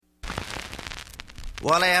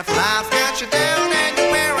Well, if life got you down and you're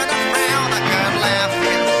wearing a frown, a good laugh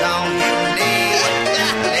is all you need.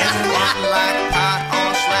 It's one like a pot or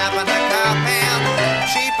slapping a cup hand,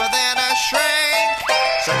 cheaper than a shrink.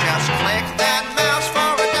 So just click that mouse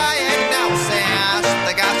for a diagnosis.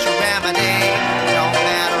 They got your remedy. Don't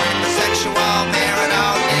matter if the sexual,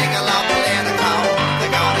 marital, legal, or political. They're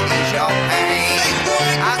gonna ease your pain.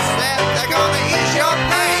 I said they're gonna ease your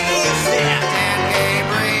pain. Dan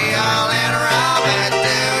Gabriel and Robert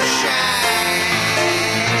Duchesne.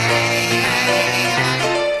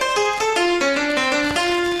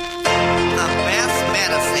 The best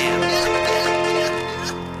medicine.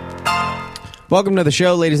 Welcome to the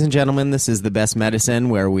show, ladies and gentlemen. This is The Best Medicine,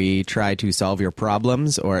 where we try to solve your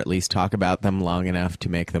problems, or at least talk about them long enough to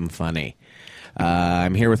make them funny.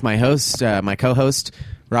 I'm here with my host, my co-host,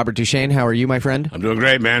 Robert Duchesne. How are you, my friend? I'm doing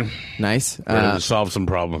great, man. Nice. Ready to solve some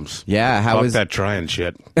problems. Yeah, how Fuck was that trying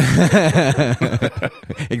shit.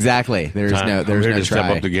 Exactly. There's no I'm ready no to step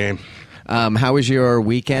try. up the game. How was your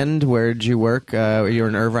weekend? Where did you work? You were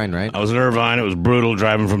in Irvine, right? I was in Irvine. It was brutal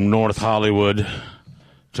driving from North Hollywood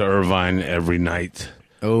to Irvine every night.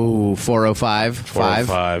 Oh, 405?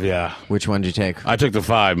 405, yeah. Which one did you take? I took the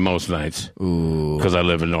 5 most nights. Ooh. Because I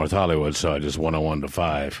live in North Hollywood, so I just 101 to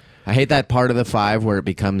 5. I hate that part of the 5 where it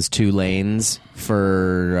becomes 2 lanes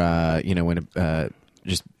for, when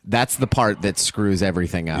just that's the part that screws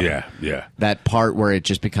everything up. Yeah, yeah. That part where it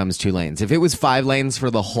just becomes 2 lanes. If it was 5 lanes for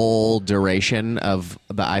the whole duration of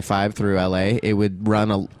the I-5 through LA, it would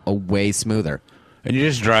run a way smoother. And you're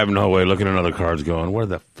just driving the whole way, looking at other cars going, where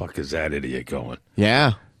the fuck is that idiot going?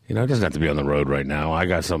 Yeah, You know, it doesn't have to be on the road right now. I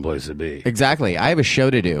got someplace to be. exactly. I have a show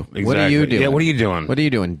to do. Exactly. What are you doing? Yeah, what are you doing? What are you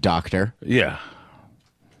doing, doctor? Yeah.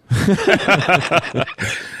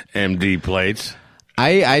 MD plates.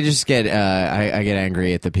 I just get I get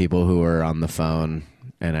angry at the people who are on the phone,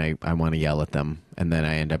 and I want to yell at them, and then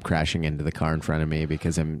I end up crashing into the car in front of me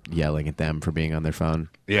because I'm yelling at them for being on their phone.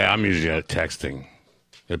 Yeah, I'm usually texting.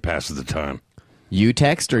 It passes the time. You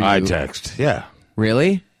text or you? I text. Yeah.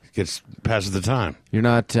 Really? Passes the time. You're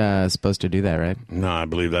not supposed to do that, right? No, I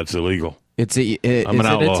believe that's illegal. Is I'm it an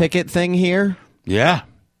outlaw. a ticket thing here? Yeah.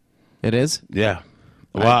 It is? Yeah.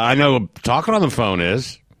 Well, I know talking on the phone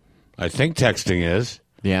is. I think texting is.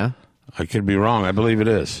 Yeah. I could be wrong. I believe it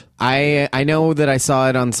is. I know that I saw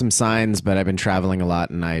it on some signs, but I've been traveling a lot,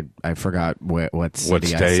 and I forgot what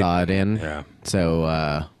city I state? saw it in. Yeah.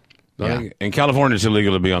 So, yeah. In California, it's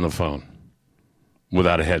illegal to be on the phone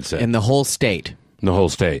without a headset. In the whole state. The whole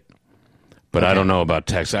state. But Okay. I don't know about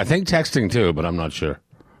text. I think texting too, but I'm not sure.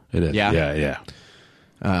 It is. Yeah? Yeah.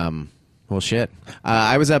 Well, shit.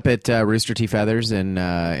 I was up at Rooster Tea Feathers in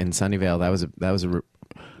Sunnyvale. That was a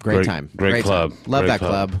great time. Great club. Time. Love Great that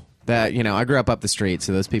club. club. That I grew up the street,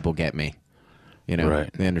 so those people get me.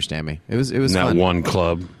 Right. They understand me. It was In that fun. one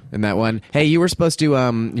club. In that one. Hey, you were supposed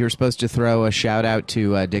to throw a shout out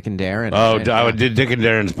to Dick and Darren. I did Dick and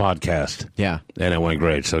Darren's podcast. Yeah. And it went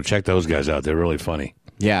great. So check those guys out. They're really funny.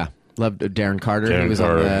 Yeah. Loved Darren Carter. Darren he was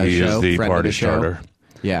Carter, on the he show. is the friend of party the show. starter.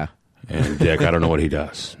 Yeah. And Dick, I don't know what he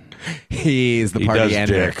does. He's the He party does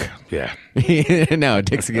ender. Dick. Yeah. No,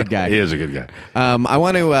 Dick's a good guy. He is a good guy. I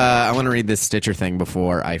want to read this Stitcher thing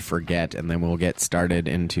before I forget, and then we'll get started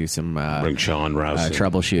into some Bring Sean Rouse in.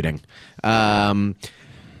 troubleshooting.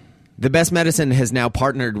 The Best Medicine has now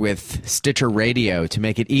partnered with Stitcher Radio to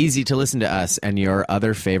make it easy to listen to us and your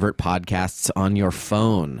other favorite podcasts on your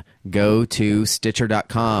phone. Go to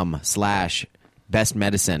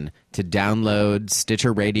Stitcher.com/bestmedicine to download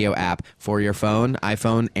Stitcher Radio app for your phone,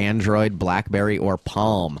 iPhone, Android, BlackBerry, or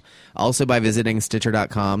Palm. Also, by visiting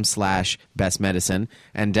Stitcher.com/bestmedicine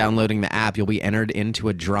and downloading the app, you'll be entered into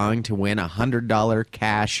a drawing to win a $100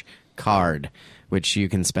 cash card, which you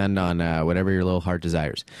can spend on whatever your little heart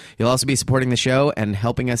desires. You'll also be supporting the show and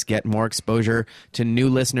helping us get more exposure to new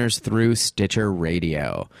listeners through Stitcher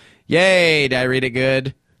Radio. Yay! Did I read it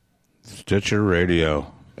good? Stitcher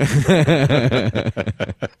Radio.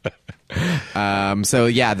 So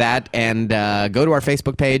yeah, that, and go to our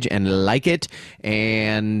Facebook page and like it.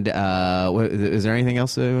 And is there anything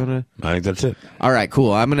else you want to? I think that's it. All right,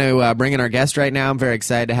 cool. I'm going to bring in our guest right now. I'm very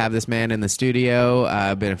excited to have this man in the studio.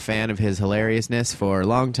 I've been a fan of his hilariousness for a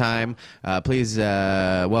long time. Please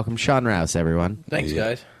welcome Sean Rouse, everyone. Thanks,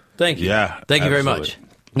 guys. Thank you. Yeah. Thank you very absolutely. much.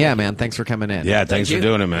 Yeah, man. Thanks for coming in. Yeah, thanks Thank for you.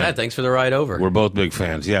 doing it, man. Yeah, thanks for the ride over. We're both big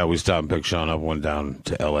fans. Yeah, we stopped and picked Sean up, went down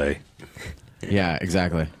to L.A. Yeah,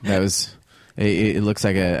 exactly. That was. It looks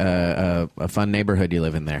like a fun neighborhood you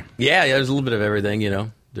live in there. yeah, there's a little bit of everything,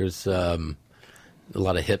 There's A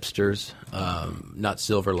lot of hipsters, not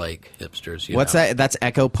Silver Lake hipsters. What's that? That's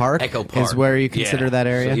Echo Park? Echo Park. Is where you consider that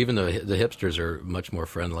area? So even the hipsters are much more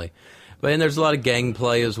friendly. But and there's a lot of gang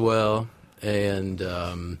play as well. And,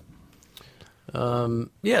 those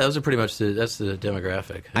are pretty much that's the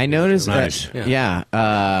demographic. I noticed Nice. that. Yeah.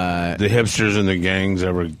 The hipsters and the gangs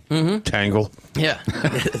ever tangle? Yeah.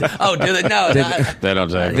 Oh, do they? No. They don't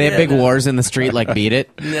tangle. They have big wars in the street, like Beat It.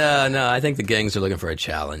 No. I think the gangs are looking for a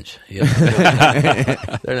challenge. You know?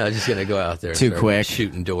 They're not just going to go out there and Too start quick.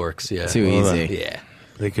 shooting dorks. Yeah. Too easy. Yeah.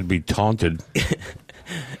 They could be taunted.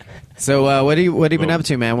 So what have you been up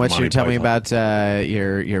to, man? What's Monty your tell me Python. about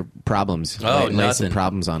your problems? Oh, Lay some nothing.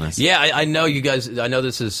 problems on us. Yeah, I know you guys. I know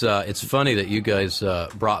this is. It's funny that you guys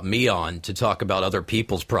brought me on to talk about other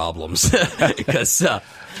people's problems because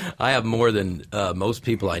I have more than most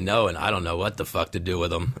people I know, and I don't know what the fuck to do with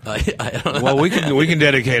them. I don't know. Well, we can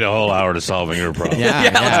dedicate a whole hour to solving your problem. Yeah,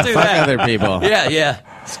 let's do fuck that. other people. Yeah.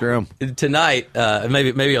 Screw 'em. Tonight,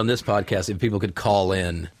 maybe on this podcast, if people could call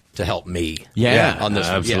in to help me. Yeah, on this.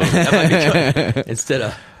 absolutely. Yeah, that might be good. Instead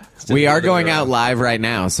of. We are going out live right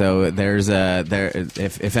now, so there's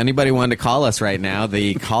if anybody wanted to call us right now,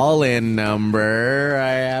 the call-in number, I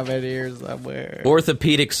have it here somewhere.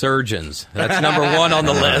 Orthopedic surgeons. That's number one on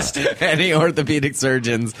the list. Any orthopedic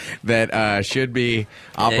surgeons that should be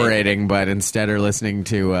operating, but instead are listening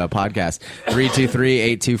to a podcast.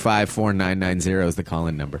 323-825-4990 is the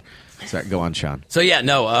call-in number. Sorry, go on, Sean. So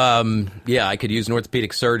I could use an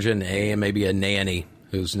orthopedic surgeon and maybe a nanny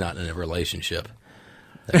who's not in a relationship.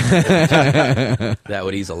 That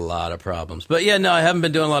would ease a lot of problems. But I haven't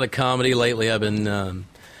been doing a lot of comedy lately. I've been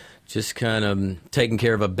just kind of taking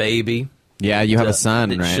care of a baby. Yeah, you have a son,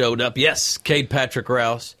 that right? Showed up. Yes, Cade Patrick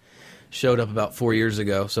Rouse showed up about 4 years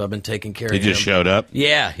ago. So I've been taking care of him. He just showed up?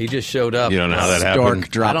 Yeah, he just showed up. You don't know how that Stork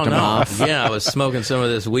happened? dropped I don't him know. off. Yeah, I was smoking some of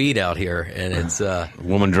this weed out here, and it's A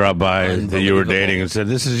woman dropped by that you were Unbelievable. dating and said,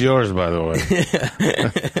 "This is yours, by the way."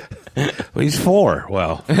 Well, he's 4.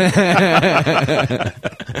 Well,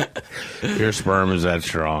 your sperm is that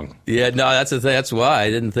strong. Yeah, no, that's the thing. That's why I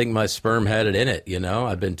didn't think my sperm had it in it.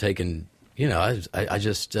 I've been taking. I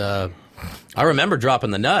just. I remember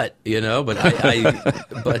dropping the nut. But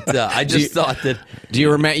I just thought that. Do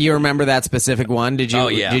you remember that specific one? Did you? Oh,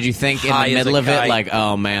 yeah. Did you think in High the as middle a of it, kite. like,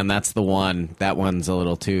 oh man, that's the one. That one's a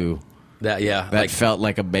little too. That felt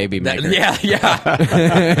like a baby maker. Yeah.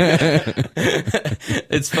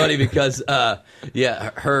 It's funny because her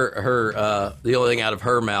the only thing out of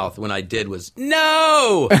her mouth when I did was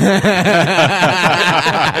no.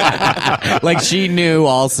 Like she knew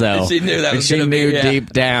also. She knew that was She gonna be, knew yeah.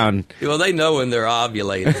 deep down. Well, they know when they're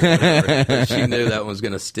ovulating. Whatever. But she knew that one was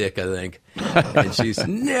going to stick, I think. And she's,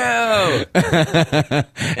 no!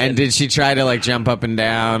 And did she try to like jump up and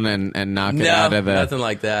down and knock it out of the? Nothing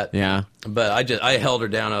like that. Yeah. But I held her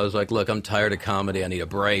down. I was like, look, I'm tired of comedy. I need a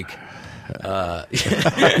break. The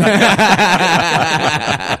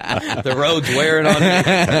road's wearing on me.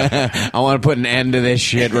 I want to put an end to this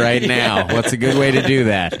shit right now. What's a good way to do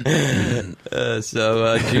that?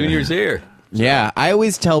 So Junior's here. Yeah, I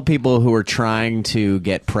always tell people who are trying to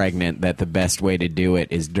get pregnant that the best way to do it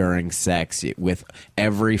is during sex with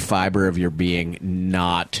every fiber of your being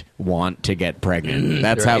not want to get pregnant.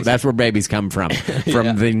 That's where babies come from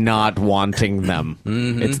the not wanting them.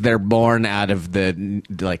 Mm-hmm. It's they're born out of the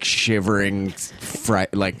like shivering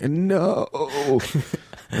fright, like no.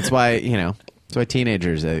 That's why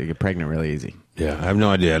teenagers get pregnant really easy. Yeah, I have no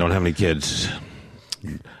idea. I don't have any kids.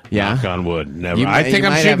 Yeah, Knock on wood. Never. You I might- think you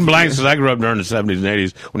I'm might shooting have- blanks because I grew up during the 70s and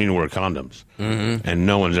 80s when you didn't wear condoms. Mm-hmm. And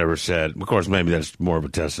no one's ever said, of course, maybe that's more of a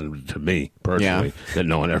testament to me personally, that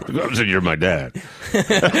no one ever said, you're my dad.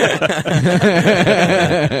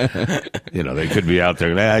 They could be out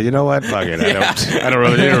there, you know what? Fuck it. I don't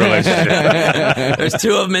really need a relationship. There's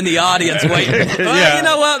two of them in the audience waiting. Well, you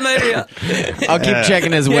know what? Maybe. I'll keep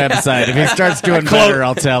checking his website. If he starts doing better,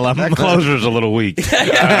 I'll tell him. That closer's a little weak.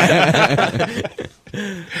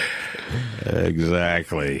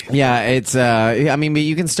 Exactly. Yeah, it's. I mean, but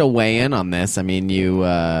you can still weigh in on this. I mean,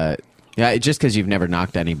 just because you've never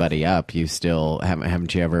knocked anybody up, you still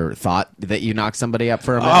haven't you ever thought that you knocked somebody up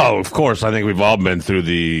for a minute? Oh, of course. I think we've all been through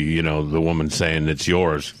the woman saying it's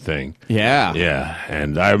yours thing. Yeah. Yeah.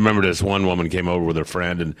 And I remember this one woman came over with her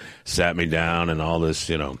friend and sat me down and all this,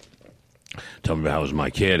 told me how it was my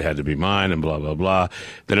kid, had to be mine and blah, blah, blah.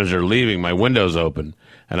 Then as they're leaving, my window's open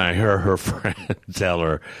and I hear her friend tell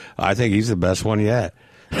her, I think he's the best one yet.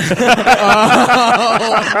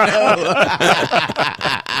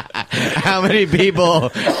 How many people?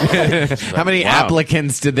 How many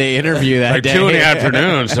applicants did they interview that Like day? 2 in the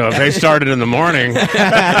afternoon. So if they started in the morning, Was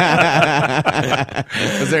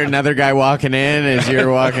there another guy walking in as you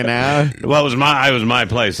were walking out? well, it was my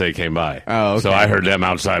place. They came by. Oh, okay. So I heard them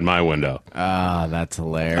outside my window. Oh, that's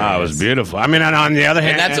hilarious. Oh, it was beautiful. I mean, and on the other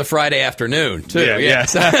hand, And that's a Friday afternoon, too. yeah.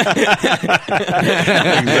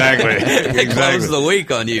 Exactly. Close the week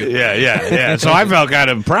on you. Yeah. So I felt kind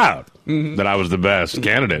of proud that I was the best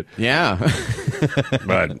candidate, Yeah.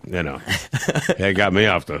 but it got me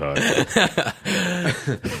off the hook.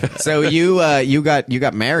 So you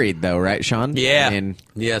got married though, right, Sean? Yeah. I mean,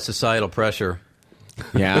 Yeah, societal pressure.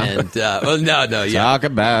 yeah. And, no, yeah. Talk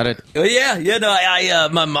about it. Well, yeah, no,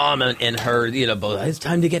 my mom and her, both, it's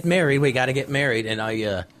time to get married. We got to get married. And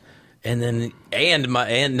and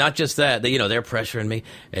not just that, they're pressuring me.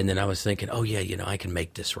 And then I was thinking, oh, yeah, I can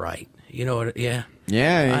make this right. You know what? Yeah.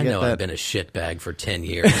 Yeah, you I get know that. I've been a shitbag for 10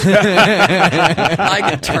 years. I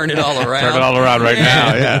can turn it all around. Turn it all around right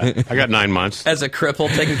now. Yeah, I got 9 months. As a cripple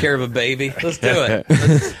taking care of a baby. Let's do it.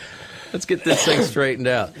 Let's get this thing straightened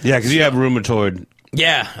out. Yeah, because you have rheumatoid.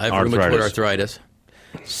 Yeah, I have Arthritis. rheumatoid arthritis.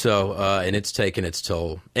 So, and it's taken its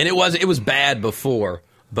toll. And it was bad before,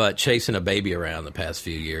 but chasing a baby around the past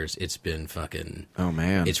few years, it's been fucking... Oh,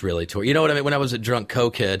 man. It's really tore. You know what I mean? When I was a drunk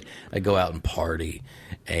cokehead, I'd go out and party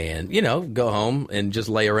and, go home and just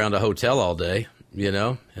lay around a hotel all day,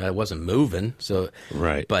 I wasn't moving, so...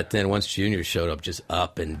 Right. But then once Junior showed up, just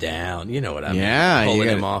up and down, you know what I mean? Yeah, you Pulling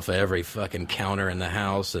gotta- him off of every fucking counter in the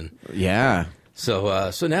house and... Yeah.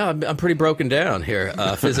 So now I'm pretty broken down here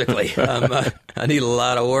physically. I need a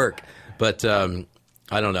lot of work, but I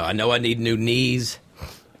don't know. I know I need new knees.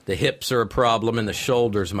 The hips are a problem, and the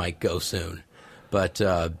shoulders might go soon. But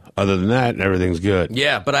Other than that, everything's good.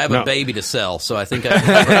 yeah, but I have No. a baby to sell, so I think I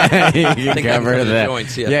can You I think I can cover cover the that.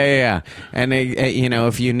 joints, yeah. Yeah. And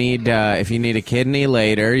if you need a kidney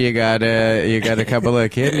later, you got a couple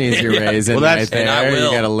of kidneys you're Yeah. raising Well, that's- right there. and I will.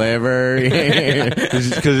 You got a liver.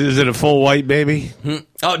 Is it a full white baby?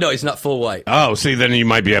 Oh no, he's not full white. Oh, see, then you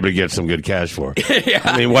might be able to get some good cash for it. Yeah.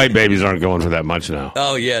 I mean, white babies aren't going for that much now.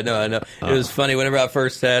 Oh yeah, no, I know. It was funny whenever I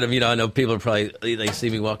first had him. I know people are probably they see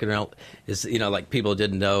me walking around. It's like people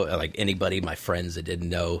didn't know, like anybody, my friends that didn't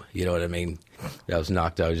know. You know what I mean? I was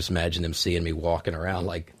knocked out. I just imagine them seeing me walking around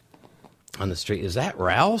like on the street. Is that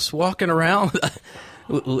Rouse walking around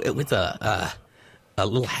with a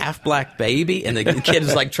little half black baby? And the kid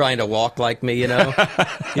is like trying to walk like me.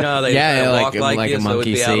 How they Yeah, kinda like- walk like like you. a So monkey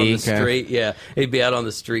he'd be out on the see, kinda. street. Yeah, he'd be out on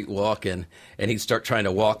the street walking, and he'd start trying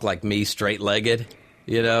to walk like me, straight legged.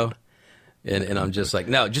 And I'm just like,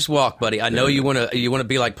 no, just walk, buddy. I know you want to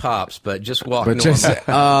be like Pops, but just walk. But normal. just- I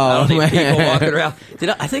oh, don't need man. people walking around.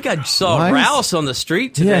 I think I saw What? Rouse on the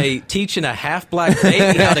street today teaching a half black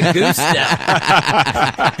baby how to goose step.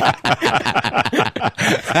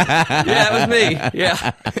 Yeah, it was me.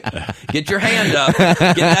 Yeah, get your hand up, get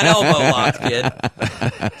that elbow locked, kid.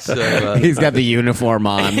 So He's got the uniform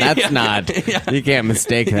on. That's not. You can't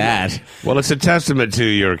mistake that. Well, it's a testament to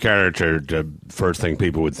your character. The first thing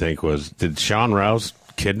people would think was, did Sean Rouse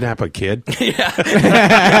kidnap a kid?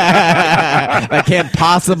 That can't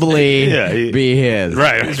possibly Yeah, be his.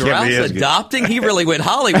 Right. is Can't be Rouse his kid. adopting? He really went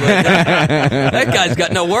Hollywood. That guy's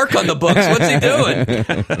got no work on the books. What's he doing?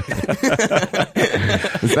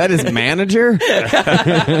 Is that his manager?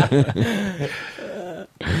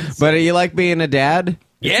 But you like being a dad? It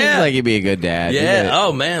Yeah. seems like you'd be a good dad. Yeah. You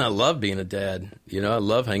Oh man, I love being a dad. I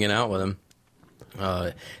love hanging out with him.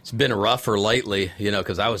 It's been rougher lately,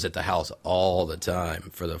 because I was at the house all the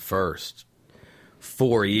time for the first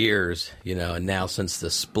 4 years, and now since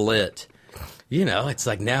the split, it's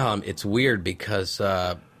like now it's weird because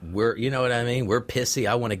we're, you know what I mean? We're pissy.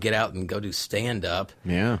 I want to get out and go do stand up.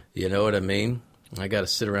 Yeah. You know what I mean? I got to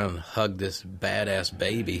sit around and hug this badass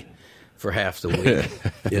baby for half the week.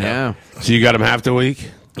 Yeah. So you got him half the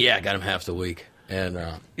week? Yeah, I got him half the week. And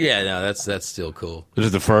yeah, no, that's still cool. Is it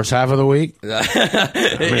the first half of the week?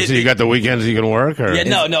 I mean, so you got the weekends you can work? Or? Yeah,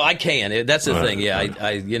 no, I can. That's the thing. Yeah,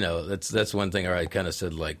 I that's one thing. I kind of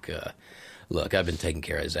said like, look, I've been taking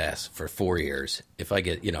care of his ass for 4 years. If I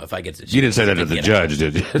get, the You didn't say that to the judge,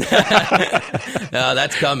 did you? No,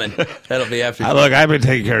 that's coming. That'll be after. Look, I've been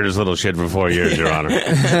taking care of this little shit for 4 years, Your Honor.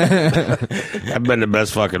 I've been the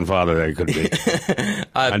best fucking father that I could be.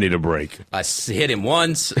 I need a break. I hit him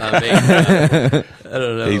once. I mean, I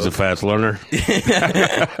don't know. He's a fast learner.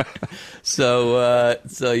 So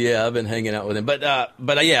yeah, I've been hanging out with him, but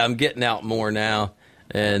yeah, I'm getting out more now,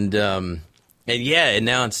 and yeah, and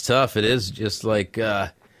now it's tough. It is just like,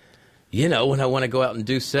 when I want to go out and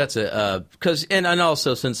do sets, because and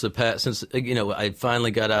also since I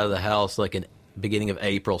finally got out of the house like in beginning of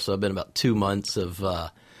April, so I've been about 2 months of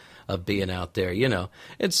being out there, you know.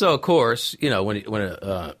 And so, of course, you know, when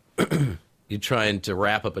you're trying to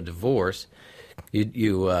wrap up a divorce, once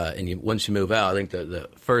you move out, I think the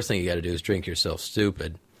first thing you got to do is drink yourself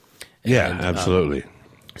stupid. Yeah, And, absolutely.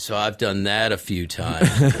 So I've done that a few times,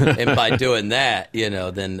 and by doing that, you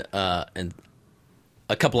know, then and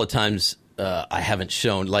a couple of times I haven't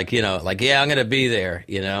shown, like, you know, like, yeah, I'm going to be there,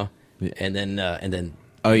 you know, and then.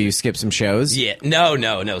 Oh, you skipped some shows? Yeah,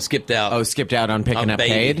 no, skipped out. Oh, skipped out on picking up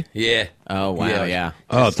Baby. paid? Yeah. Oh, wow, yeah.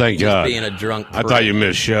 Oh, thank Just God. being a drunk I prick. thought you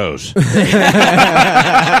missed shows.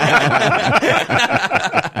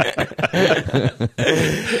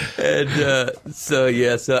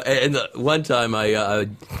 And one time I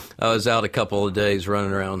was out a couple of days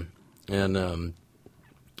running around, and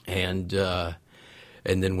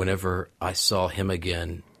then whenever I saw him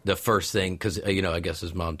again, the first thing, because you know, I guess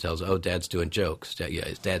his mom tells, "Oh, Dad's doing jokes."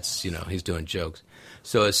 His dad's, you know, he's doing jokes.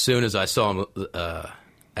 So as soon as I saw him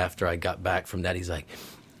after I got back from that, he's like,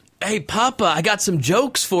 "Hey, Papa, I got some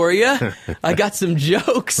jokes for you. I got some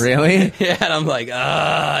jokes." Really? Yeah, and I'm like,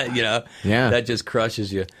 you know, Yeah. that just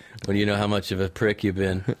crushes you when you know how much of a prick you've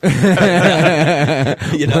been. You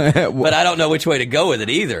know, but I don't know which way to go with it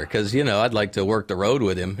either, because, you know, I'd like to work the road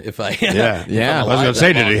with him if I. Yeah. Yeah. I was going to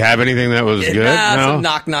say, did he have anything that was good? No? Some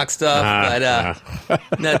knock stuff,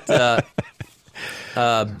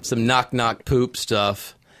 some knock poop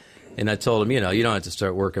stuff. And I told him, you know, you don't have to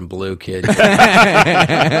start working blue, kid. You know?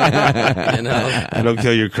 That'll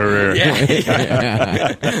kill your career.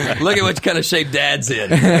 Yeah. Look at what kind of shape Dad's in.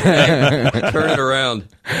 Turn it around.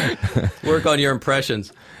 Work on your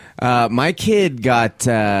impressions. My kid got,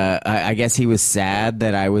 I guess he was sad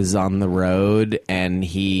that I was on the road, and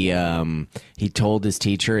he told his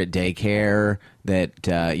teacher at daycare that,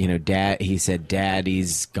 you know, he said,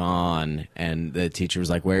 "Daddy's gone." And the teacher was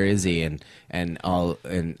like, "Where is he?" And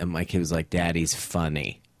my kid was like, "Daddy's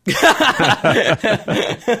funny." That's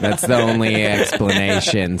the only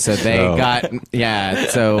explanation. So they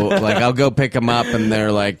so like, I'll go pick him up, and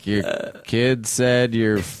they're like, "Your kid said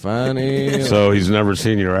you're funny." So he's never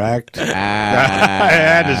seen your act? I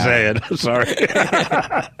had to say it. Sorry.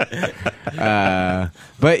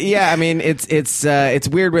 But yeah, I mean, it's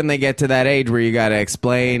weird when they get to that age where you got to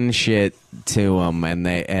explain shit to them,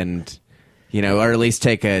 and you know, or at least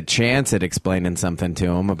take a chance at explaining something to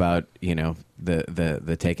them about, you know,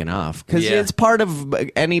 the taking off, because it's part of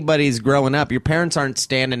anybody's growing up. Your parents aren't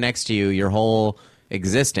standing next to you your whole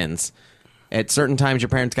existence. At certain times, your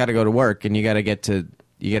parents got to go to work, and you got to get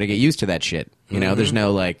used to that shit. You know, there's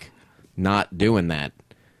no like not doing that.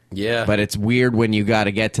 Yeah, but it's weird when you got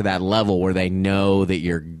to get to that level where they know that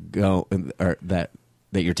you're that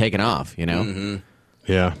you're taking off. You know? Mm-hmm.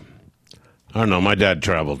 Yeah. I don't know. My dad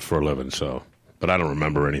traveled for a living, but I don't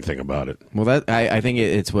remember anything about it. Well, I think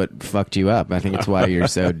it's what fucked you up. I think it's why you're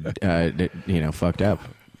so fucked up.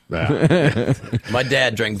 Yeah. My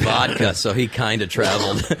dad drank vodka, so he kind of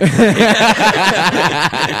traveled.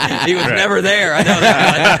 He was never there. I know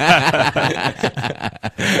that.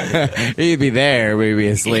 He'd be there, we'd be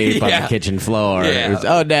asleep on the kitchen floor. Yeah.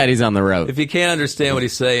 Oh, Daddy's on the road. If you can't understand what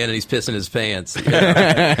he's saying and he's pissing his pants, you know,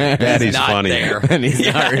 Daddy's not funny. there. And he's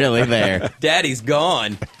not really there. Daddy's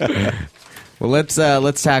gone. Well, let's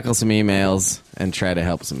tackle some emails and try to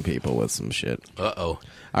help some people with some shit. Uh-oh.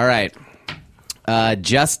 All right.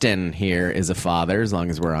 Justin here is a father, as long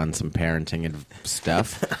as we're on some parenting and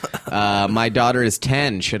stuff. My daughter is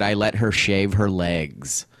 10. Should I let her shave her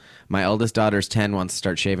legs? My oldest daughter's 10, wants to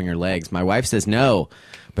start shaving her legs. My wife says no,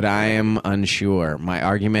 but I am unsure. My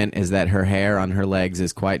argument is that her hair on her legs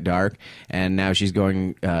is quite dark, and now she's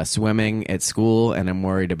going swimming at school, and I'm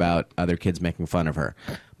worried about other kids making fun of her.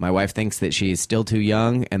 My wife thinks that she's still too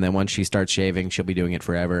young, and then once she starts shaving, she'll be doing it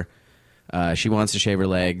forever. She wants to shave her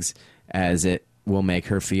legs, as it will make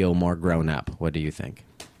her feel more grown up. What do you think?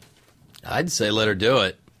 I'd say let her do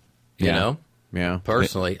it. You know? Yeah.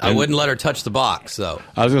 Personally. I wouldn't let her touch the box, though.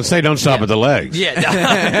 I was going to say, don't stop at the legs.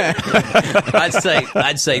 Yeah.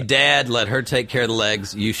 I'd say, Dad, let her take care of the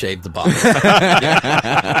legs. You shave the box.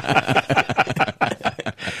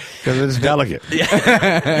 Because it's delicate.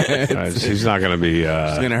 She's not going to be...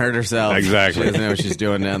 She's going to hurt herself. Exactly. She doesn't know what she's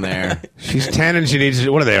doing down there. She's 10 and she needs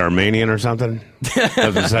to... What are they, Armenian or something?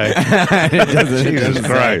 Doesn't say. It doesn't Jesus say.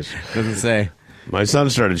 Christ. Doesn't say. My son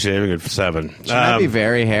started shaving at 7. She might be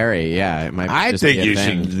very hairy. Yeah, it might. I just think be a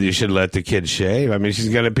thing. you should let the kid shave. I mean, kids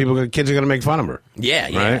are gonna make fun of her. Yeah,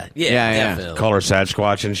 Right? Yeah. definitely. Call her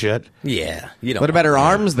Sasquatch and shit. Yeah, you don't What about want her that.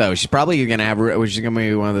 arms though? She's probably gonna have. She's gonna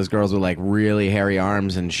be one of those girls with like really hairy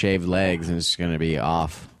arms and shaved legs, and it's gonna be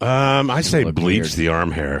off. I say look bleach weird. the arm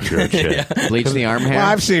hair if you're a kid. Bleach the arm hair. Well,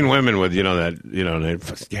 I've seen women with they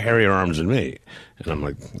have hairier arms than me, and I'm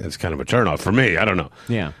like, that's kind of a turnoff for me. I don't know.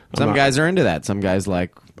 Yeah, some guys are into that. Some guys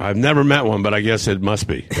like. I've never met one, but I guess it must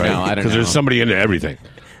be. Right? No, I don't Because know. there's somebody into everything.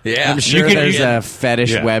 Yeah, I'm sure can- there's you can- a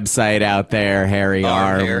fetish Yeah. website out there, hairy Arm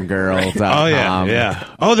arm hair. girl. Oh yeah.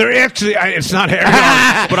 Oh, they're actually. It's not hairy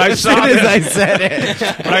arms, but I As saw soon as I this. said it,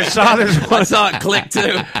 But I saw this I one. saw it click too.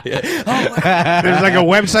 There's like a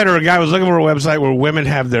website, or a guy was looking for a website where women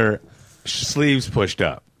have their sleeves pushed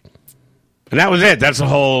up, and that was it. That's the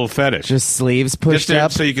whole fetish. just sleeves pushed Just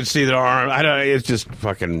up. so you can see their arm. I don't. It's just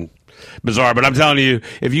fucking bizarre. But I'm telling you,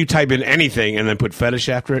 if you type in anything and then put fetish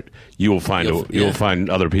after it, you will find you will find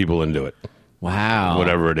other people into it, Wow.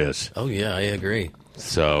 whatever it is. Oh yeah, I agree.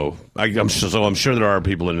 So I'm sure there are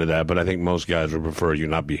people into that, but I think most guys would prefer you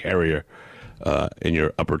not be hairier in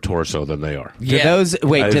your upper torso than they are. Do those That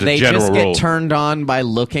wait? is Do a they general just get rule. turned on by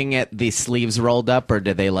looking at the sleeves rolled up, or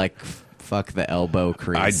do they like fuck the elbow I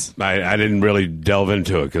crease? didn't really delve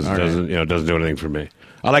into it because it All right. doesn't do anything for me.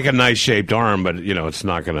 I like a nice shaped arm, but it's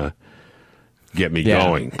not gonna get me Yeah,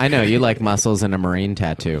 going. I know you like muscles and a marine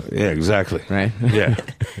tattoo, Yeah, exactly. right? Yeah.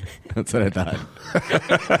 That's what I thought.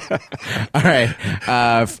 All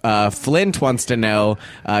right. Flint wants to know: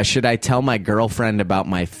 should I tell my girlfriend about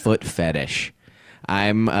my foot fetish?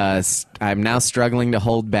 I'm now struggling to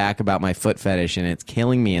hold back about my foot fetish, and it's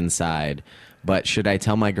killing me inside. But should I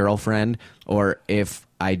tell my girlfriend, or if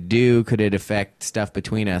I do, could it affect stuff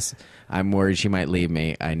between us? I'm worried she might leave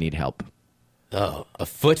me. I need help. Oh, a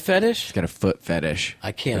foot fetish? She's got a foot fetish.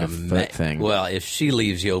 I can't Got a foot imagine. thing. Well, if she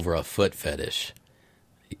leaves you over a foot fetish,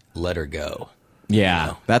 let her go. Yeah,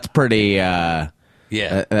 No. that's pretty. Yeah.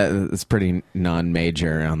 It's pretty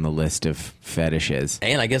non-major on the list of fetishes.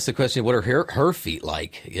 And I guess the question: what are her feet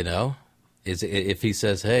like? Is if he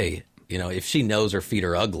says, "Hey, if she knows her feet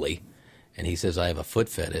are ugly," and he says, "I have a foot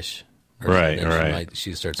fetish," Right, then right.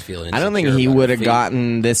 she starts feeling. I don't think insecure he about her would have feet.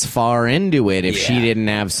 gotten this far into it if she Yeah. didn't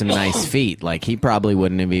have some nice feet. Like he probably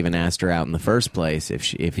wouldn't have even asked her out in the first place if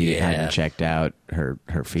he Yeah. hadn't checked out her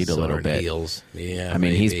feet a Saw little her bit. heels. Yeah, I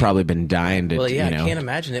mean, he's maybe. probably been dying to. Well, yeah, you know, I can't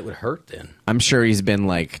imagine it would hurt then. I'm sure he's been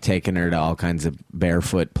like taking her to all kinds of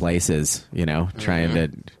barefoot places. Trying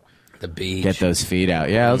to The beach. get those feet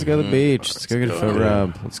out. Yeah, let's go to the beach. Let's go get a foot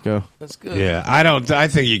rub. Let's go. That's good. Yeah, I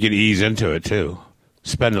think you could ease into it too.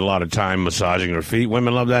 Spend a lot of time massaging her feet.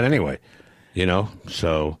 Women love that anyway.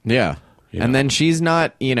 So Yeah. Yeah. And then she's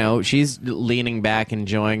not, she's leaning back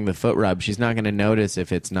enjoying the foot rub. She's not going to notice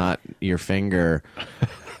if it's not your finger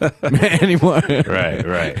anymore.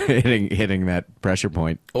 right. hitting that pressure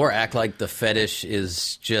point. Or act like the fetish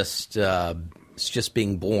is just it's just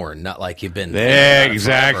being born, not like you've been. Yeah, thinking about it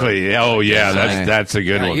exactly. forever. Oh yeah, Right. that's a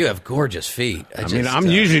good Yeah, one. you have gorgeous feet. I mean, I'm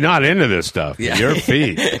usually not into this stuff. But Yeah. your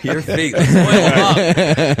feet. Your feet. Let's oil them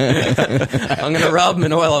up. I'm going to rub them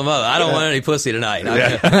and oil them up. I don't want any pussy tonight.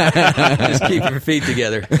 Just keep your feet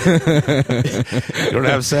together. You don't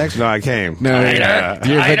have sex? No, I came. No, I,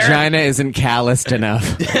 your vagina isn't calloused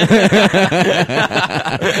enough.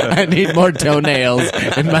 I need more toenails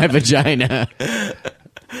in my vagina.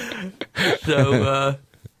 So,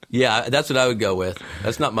 yeah, that's what I would go with.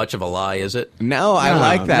 That's not much of a lie, is it? No, I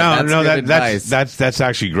like that. No, That's good advice. that's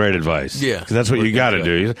actually great advice. Yeah. 'Cause that's what you Working got to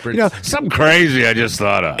good. do. Something crazy I just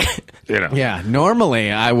thought of. Yeah,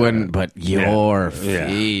 normally I wouldn't, but your Yeah.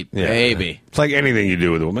 feet, Yeah. baby. It's like anything you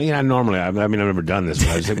do with a woman. Normally, I've never done this, but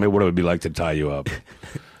I was thinking, what it would be like to tie you up.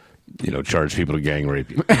 Charge people to gang rape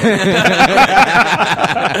you. No,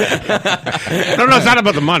 it's not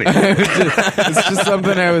about the money. It's just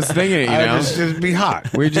something I was thinking, Just be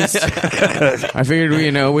hot. We just, I figured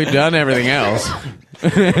we'd done everything else.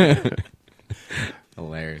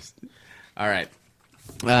 Hilarious. All right.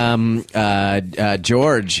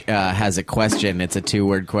 George has a question. It's a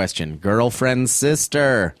 2-word question. Girlfriend's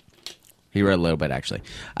sister. He wrote a little bit, actually.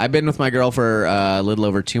 I've been with my girl for a little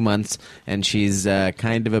over 2 months, and she's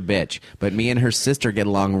kind of a bitch. But me and her sister get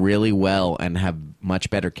along really well and have much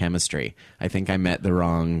better chemistry. I think I met the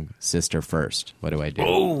wrong sister first. What do I do?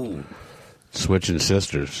 Oh, Switching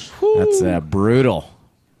sisters. That's brutal.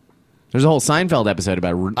 There's a whole Seinfeld episode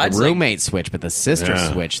about I'd a say- roommate switch, but the sister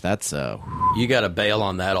Yeah. switch, that's you got to bail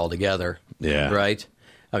on that altogether. Yeah. Right?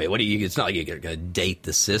 I mean, it's not like you're going to date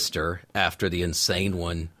the sister after the insane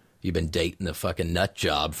one you've been dating the fucking nut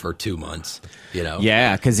job for 2 months, you know?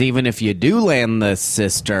 Yeah, because even if you do land the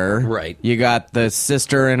sister, Right. you got the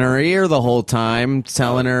sister in her ear the whole time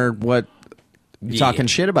telling her what, talking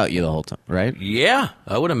shit about you the whole time, right? Yeah,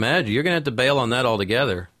 I would imagine. You're going to have to bail on that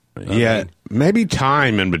altogether. Yeah, maybe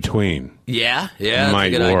time in between Yeah, that's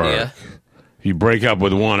might a good work. idea. If you break up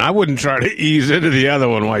with one, I wouldn't try to ease into the other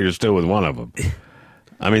one while you're still with one of them.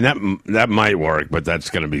 I mean, that might work, but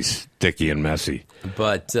that's going to be sticky and messy.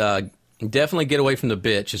 But definitely get away from the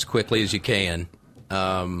bitch as quickly as you can.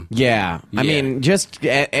 Yeah, I mean, just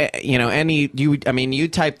you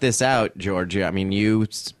type this out, George. I mean,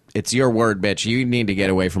 it's your word, bitch. You need to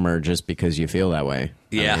get away from her just because you feel that way.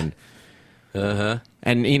 Yeah.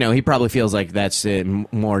 And he probably feels like that's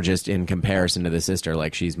more just in comparison to the sister,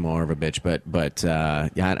 like she's more of a bitch. But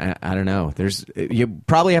yeah, I don't know. You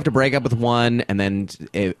probably have to break up with one and then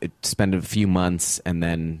spend a few months and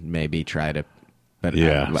then maybe try to. But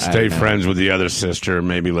Yeah, stay friends with the other sister.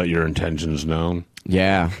 Maybe let your intentions known.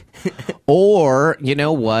 Yeah. Or, you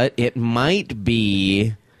know what? It might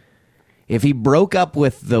be if he broke up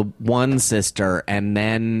with the one sister and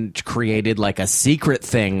then created like a secret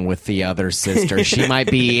thing with the other sister. She might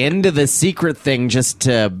be into the secret thing just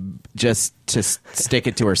to stick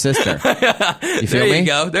it to her sister. You feel me?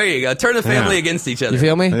 There you go. Turn the family against each other. You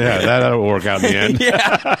feel me? Yeah, that'll work out in the end.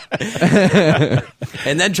 Yeah.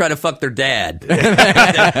 And then try to fuck their dad. And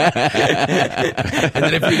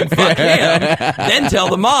then if you can fuck him, then tell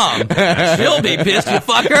the mom. She'll be pissed you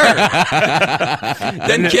fuck her.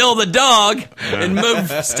 Then kill the dog and move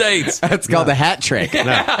states. That's called the hat trick. Then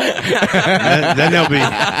they'll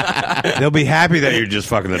be happy that you're just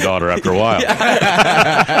fucking the daughter after a while.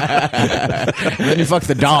 Then you fuck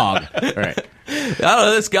the dog. All right. I don't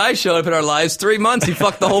know. This guy showed up in our lives 3 months. He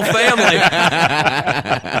fucked the whole family,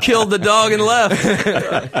 killed the dog, and left.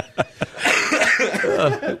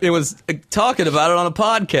 It was talking about it on a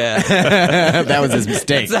podcast. That was his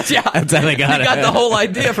mistake. That's how they got it. He got the whole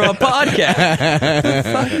idea from a podcast.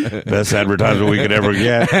 Best advertisement we could ever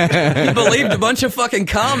get. He believed a bunch of fucking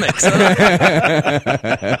comics.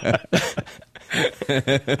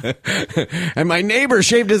 And my neighbor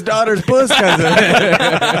shaved his daughter's puss because of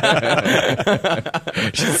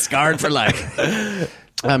it. She's scarred for life.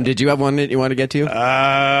 Did you have one that you want to get to? Well,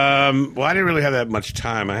 I didn't really have that much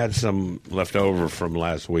time. I had some left over from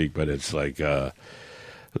last week, but it's like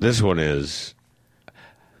this one is,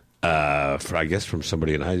 I guess, from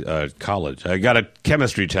somebody in college. I got a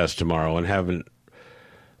chemistry test tomorrow and haven't.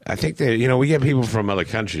 I think we get people from other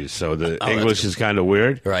countries, so the English is kind of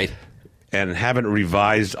weird, Right. and haven't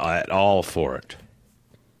revised at all for it.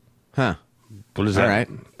 Huh. What is that? All right.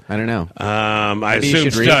 I don't know. I Maybe you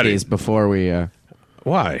assume should read study. these before we...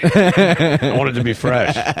 Why? I want it to be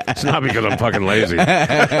fresh. It's not because I'm fucking lazy.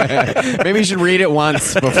 Maybe you should read it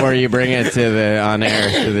once before you bring it to on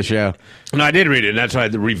air to the show. No, I did read it, and that's why I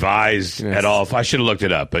revised at all. I should have looked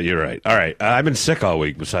it up, but you're right. All right. I've been sick all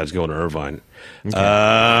week besides going to Irvine. Make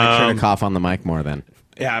sure to cough on the mic more then.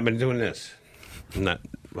 Yeah, I've been doing this.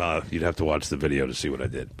 You'd have to watch the video to see what I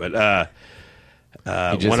did. But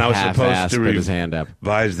He just when I was supposed to put his hand up.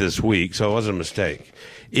 revise this week, so it wasn't a mistake.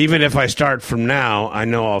 Even if I start from now, I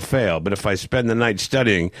know I'll fail. But if I spend the night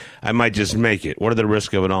studying, I might just make it. What are the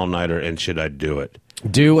risks of an all-nighter, and should I do it?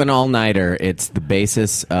 Do an all-nighter. It's the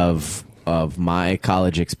basis of my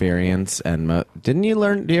college experience. And didn't you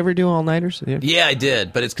learn? Do you ever do all-nighters? Yeah, I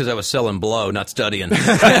did, but it's because I was selling blow, not studying.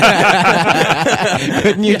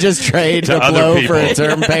 Couldn't you just trade To the other blow people. for a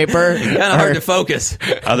term paper? Kind of hard to focus.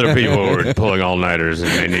 Other people were pulling all-nighters, and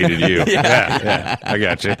they needed you. Yeah, I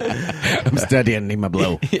got you. I'm studying, need my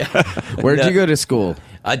blow. Where'd you go to school?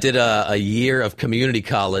 I did a year of community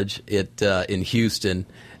college in Houston,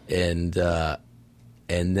 and then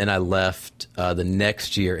I left the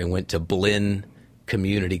next year and went to Blinn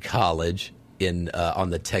Community College on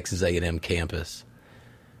the Texas A&M campus.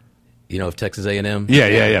 You know of Texas A&M? Yeah,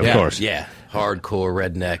 of course. Yeah, hardcore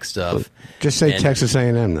redneck stuff. Just say And- Texas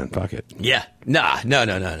A&M then. Fuck it. Yeah, no. I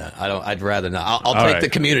don't. I'd rather not. I'll All take right. the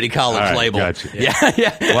community college All right, label. gotcha. Yeah.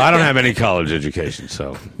 Well, I don't have any college education,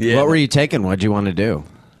 so. Yeah. What were you taking? What'd you want to do?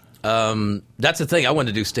 That's the thing. I wanted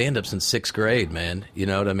to do stand-up since 6th grade, man. You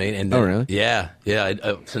know what I mean? And Oh, really? Yeah.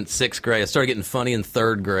 Since 6th grade. I started getting funny in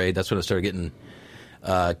 3rd grade. That's when I started getting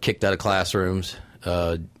kicked out of classrooms.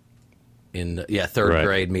 In 3rd Right.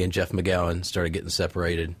 grade, me and Jeff McGowan started getting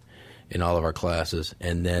separated in all of our classes.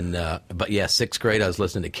 And then, 6th grade, I was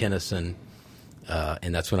listening to Kinnison,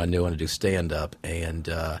 and that's when I knew I wanted to do stand-up. And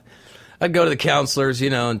I'd go to the counselors,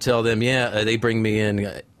 and tell them, they bring me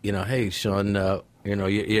in, hey, Sean,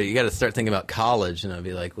 you got to start thinking about college. And I'd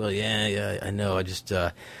be like, well, yeah, I know. I just,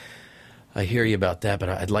 I hear you about that, but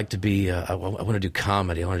I'd like to be. I want to do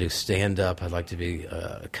comedy. I want to do stand up. I'd like to be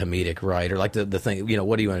a comedic writer. Like the thing,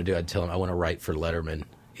 what do you want to do? I'd tell them I want to write for Letterman.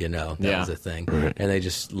 That was the thing. Right. And they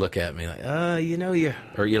just look at me like,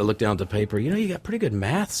 look down at the paper. You got pretty good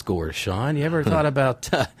math scores, Sean. You ever thought about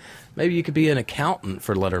maybe you could be an accountant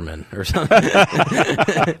for Letterman or something?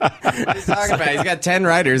 He's talking about. He's got 10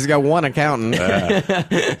 writers. He's got 1 accountant.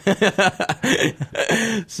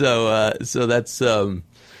 So that's. So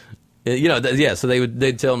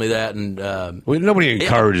they'd tell me that, and nobody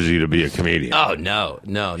encourages you to be a comedian. Oh no,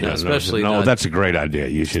 especially no. not, That's a great idea.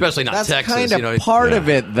 You should, especially not That's Texas. kind of part of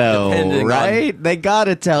it, though, Depending right? They got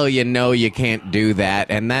to tell you, no, you can't do that,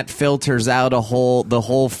 and that filters out the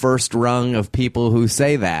whole first rung of people who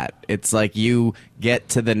say that. It's like you get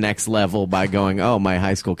to the next level by going, oh, my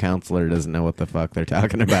high school counselor doesn't know what the fuck they're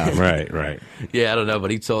talking about. right. Yeah, I don't know, but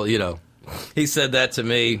he told he said that to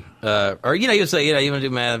me, or he would say, you want to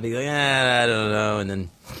do math? I'd be like, I don't know, and then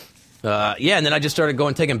and then I just started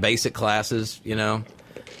taking basic classes,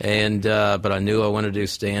 and but I knew I wanted to do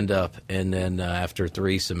stand up, and then after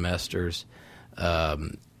 3 semesters, I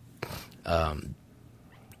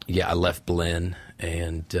left Blinn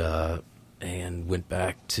and went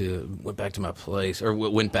back to my place, or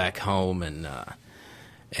went back home, and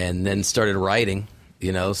then started writing.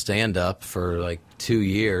 Stand up for like 2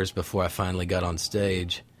 years before I finally got on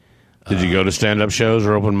stage. Did you go to stand-up shows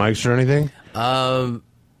or open mics or anything? No,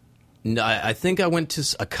 I think I went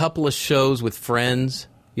to a couple of shows with friends.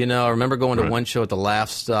 I remember going to one show at the Laugh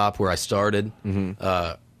Stop where I started,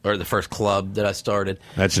 or the first club that I started.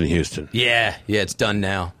 That's in Houston. Yeah, it's done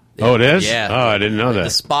now. Oh, it is? Yeah. Oh, I didn't know that. The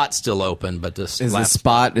Spot's still open, but the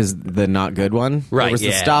Spot is the not good one? Right, There was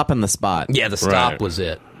the Stop and the Spot. Yeah, the Stop Right. was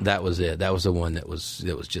it. That was it. That was the one that was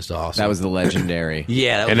just awesome. That was the legendary.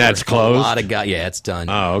 Yeah. And that's where closed? A lot of guys. Yeah, it's done.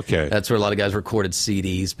 Oh, okay. That's where a lot of guys recorded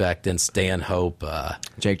CDs back then. Stanhope,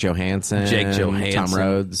 Jake Johansson. Tom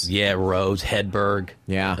Rhodes. Yeah, Rhodes, Hedberg.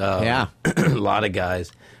 Yeah. A lot of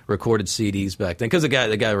guys recorded CDs back then. Because the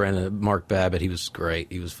guy ran Mark Babbitt. He was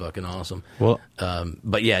great. He was fucking awesome. Well,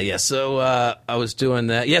 but yeah. So I was doing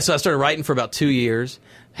that. Yeah, so I started writing for about 2 years.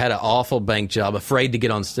 Had an awful bank job, afraid to get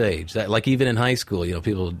on stage. Like even in high school,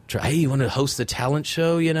 people would try, hey, you want to host the talent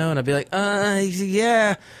show, And I'd be like,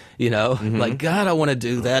 yeah, like, God, I want to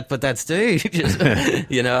do that, but that stage,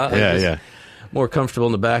 yeah. More comfortable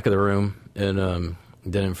in the back of the room and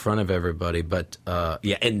than in front of everybody. But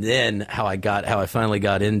and then how I finally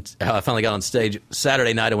got on stage.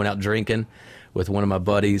 Saturday night, I went out drinking with one of my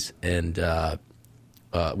buddies, and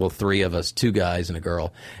 3 of us, 2 guys and a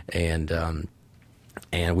girl, and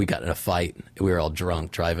we got in a fight. We were all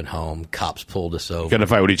drunk driving home. Cops pulled us over. Got in a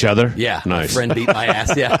fight with each other? Yeah. Nice. My friend beat my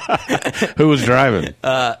ass, yeah. Who was driving?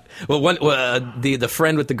 The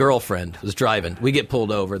friend with the girlfriend was driving. We get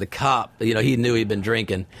pulled over. The cop, he knew he'd been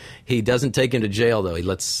drinking. He doesn't take him to jail, though. He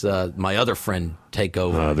lets my other friend take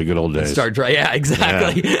over. The good old days. Start driving. Yeah,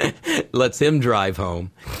 exactly. Yeah. Lets him drive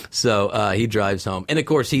home. So he drives home. And, of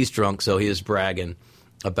course, he's drunk, so he is bragging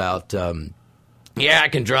about... I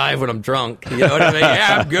can drive when I'm drunk. You know what I mean?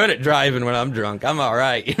 Yeah, I'm good at driving when I'm drunk. I'm all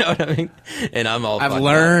right. You know what I mean? And I'm all I've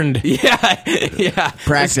learned. Up. Yeah.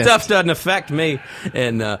 Practice. This stuff doesn't affect me.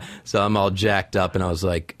 And so I'm all jacked up, and I was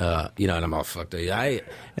like, and I'm all fucked up.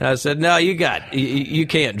 And I said, no, you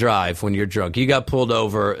can't drive when you're drunk. You got pulled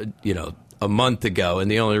over, a month ago,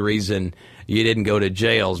 and the only reason you didn't go to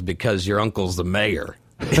jail is because your uncle's the mayor.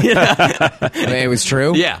 It was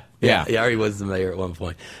true? Yeah. Yeah, he was the mayor at one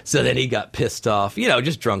point. So then he got pissed off,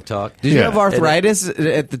 just drunk talk. Did you have arthritis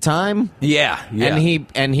at the time? Yeah.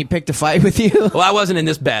 And he picked a fight with you? Well, I wasn't in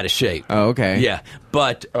this bad a shape. Oh, okay. Yeah,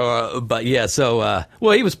 but yeah. So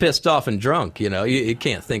he was pissed off and drunk. You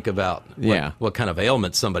can't think about what kind of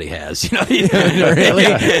ailment somebody has. Really? He's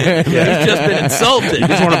just been insulted. You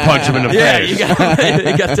just want to punch him in the face. You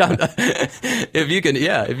got time if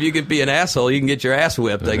you can be an asshole, you can get your ass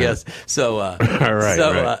whipped. I guess. So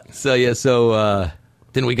right. So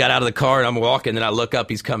then we got out of the car, and I'm walking, and I look up,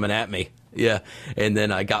 he's coming at me. Yeah, and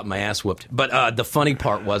then I got my ass whooped. But the funny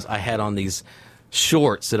part was I had on these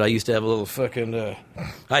shorts that I used to have a little fucking...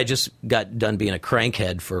 I just got done being a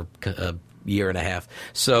crankhead for a year and a half.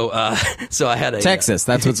 So I had a... Texas,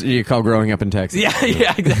 that's what you call growing up in Texas. Yeah,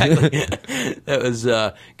 exactly. That was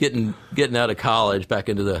getting out of college, back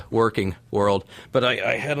into the working world. But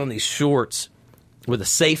I had on these shorts with a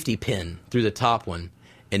safety pin through the top one,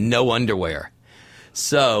 and no underwear.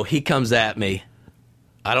 So he comes at me.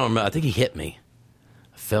 I don't remember. I think he hit me.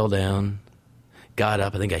 I fell down, got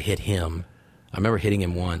up. I think I hit him. I remember hitting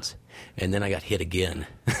him once, and then I got hit again.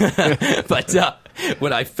 But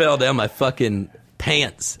when I fell down, my fucking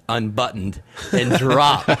pants unbuttoned and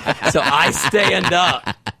drop. So I stand up.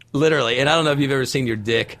 Literally, and I don't know if you've ever seen your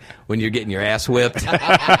dick when you're getting your ass whipped,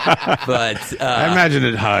 but I imagine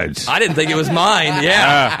it hides. I didn't think it was mine.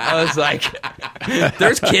 Yeah, I was like,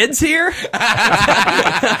 "There's kids here. They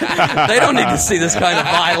don't need to see this kind of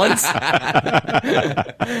violence."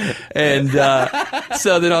 And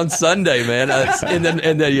so then on Sunday, man, and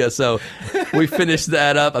then yeah, so we finished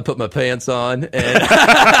that up. I put my pants on, and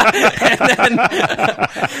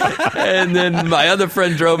and then my other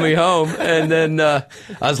friend drove me home, and then I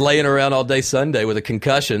was laying around all day Sunday with a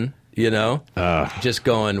concussion, just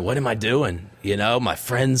going, what am I doing? My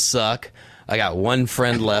friends suck. I got one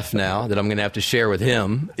friend left now that I'm going to have to share with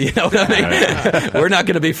him. You know what I mean? We're not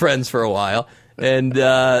going to be friends for a while. And,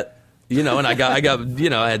 and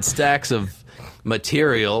I had stacks of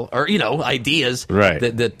material or, ideas. Right.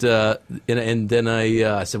 And then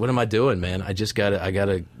I said, what am I doing, man? I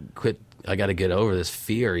gotta quit. I gotta get over this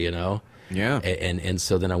fear, Yeah. And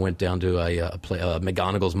so then I went down to a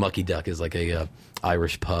McGonagall's Mucky Duck is like a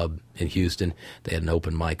Irish pub in Houston. They had an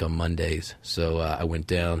open mic on Mondays, so I went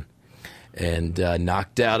down and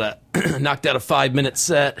knocked out a 5-minute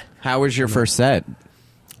set. How was your first set?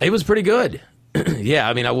 It was pretty good. Yeah,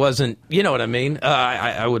 I mean, I wasn't. You know what I mean?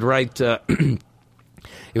 I would write. It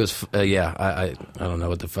was I don't know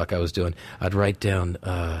what the fuck I was doing. I'd write down.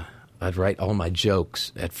 I'd write all my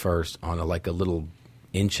jokes at first on a little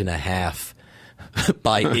 1.5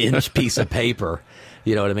 by inch piece of paper,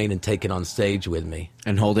 you know what I mean, and take it on stage with me.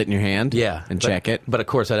 And hold it in your hand? Yeah. Check it? But of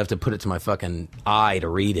course, I'd have to put it to my fucking eye to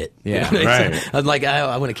read it. Yeah, right. I was like,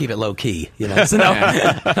 I want to keep it low key, so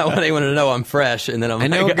I don't want anyone to know I'm fresh. And then I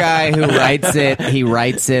know a guy who writes it. He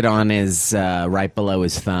writes it on his right below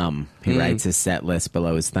his thumb. He writes his set list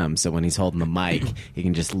below his thumb, so when he's holding the mic, he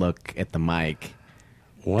can just look at the mic.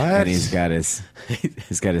 What? And he's got his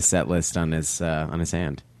set list on his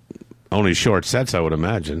hand. Only short sets, I would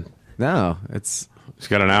imagine. No, it's. He's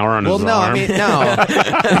got an hour on his arm. Well, no, I mean, no.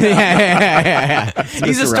 Yeah.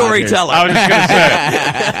 He's a Mr. storyteller. I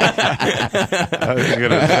was just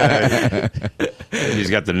gonna say. He's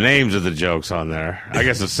got the names of the jokes on there. I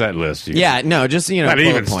guess a set list. Yeah, no, just Not bullet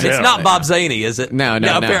even points. still. It's not Bob Zaney, is it? No.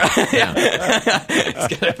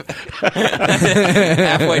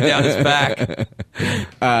 Halfway down his back.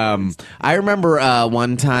 I remember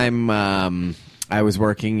one time I was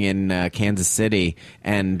working in Kansas City,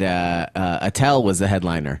 and Attell was the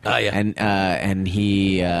headliner. Oh, yeah. And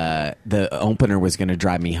he the opener was going to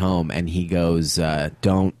drive me home, and he goes,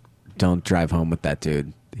 "Don't drive home with that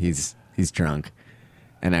dude. He's drunk."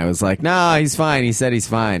 And I was like, "No, he's fine." He said he's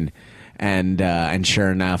fine, and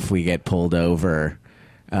sure enough, we get pulled over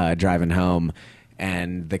driving home.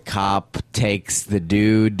 And the cop takes the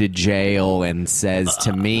dude to jail and says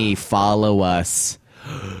to me, "Follow us,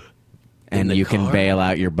 and you can bail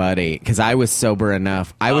out your buddy." Because I was sober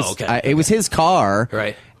enough. It was his car,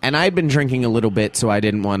 Right. And I'd been drinking a little bit, so I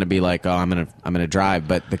didn't want to be like, "Oh, I'm gonna drive."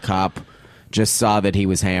 But the cop just saw that he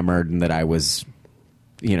was hammered and that I was,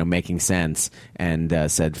 making sense, and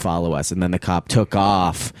said, "Follow us." And then the cop took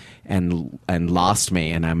off and lost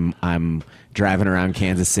me, and I'm driving around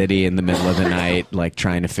Kansas City in the middle of the night, like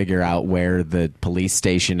trying to figure out where the police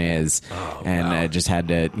station is. I just had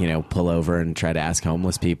to, pull over and try to ask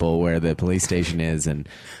homeless people where the police station is, and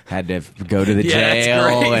had to go to the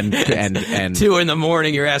jail and 2 a.m,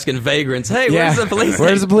 you're asking vagrants, "Hey, where's the police station?"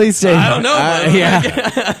 Where's the police station? I don't know.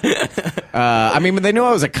 I mean, but they knew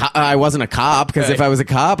I was I wasn't a cop, because if I was a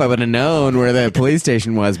cop, I would have known where the police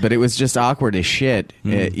station was. But it was just awkward as shit,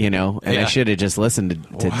 And I should have just listened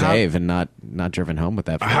to Dave and not driven home with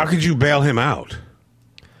that. How could you bail him out?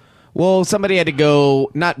 Well, somebody had to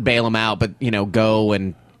go, not bail him out, but go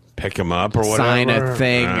and Pick him up or whatever? sign a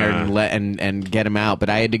thing and get him out. But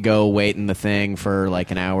I had to go wait in the thing for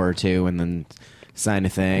like an hour or two and then sign a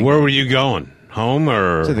thing. Where were you going? Home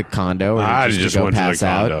or To the condo, or I just just to go went to the pass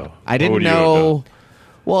out. condo. I What didn't would you have know.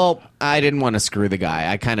 Well, I didn't want to screw the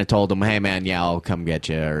guy. I kind of told him, "Hey, man, yeah, I'll come get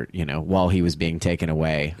you," or while he was being taken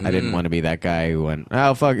away. I didn't want to be that guy who went,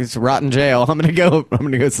 "Oh fuck, it's a rotten jail. I'm gonna go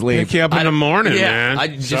sleep." Pick you up in the morning, man. I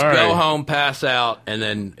just Sorry. go home, pass out, and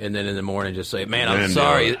then in the morning just say, "Man, I'm Then do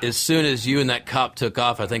sorry. it. As soon as you and that cop took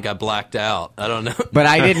off, I think I blacked out. I don't know." But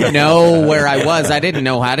I didn't know where I was. I didn't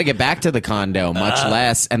know how to get back to the condo, much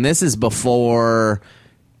less. And this is before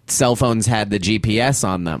cell phones had the GPS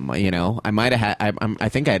on them. I might have had. I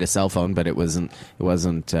think I had a cell phone, but it wasn't.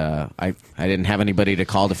 I didn't have anybody to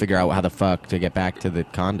call to figure out how the fuck to get back to the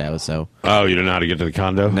condo. So Oh, you didn't know how to get to the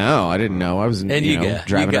condo? no, I didn't know. I was And driving you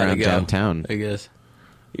gotta around go, downtown. I guess.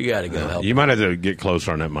 You got to go help. You might have to get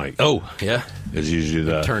closer on that mic. Oh, yeah. Is usually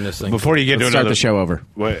the Turn this thing. before you get Let's to start another the show over.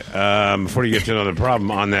 Wait, before you get to another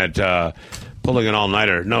problem on that pulling an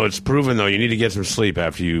all-nighter. No, it's proven though. You need to get some sleep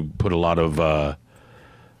after you put a lot of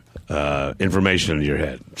information into your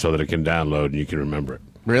head so that it can download and you can remember it.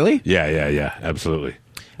 Really? Yeah, absolutely.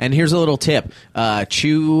 And here's a little tip.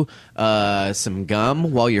 Chew some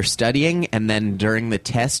gum while you're studying, and then during the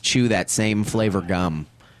test, chew that same flavor gum,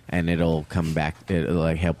 and it'll come back. It'll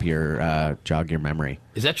like help your jog your memory.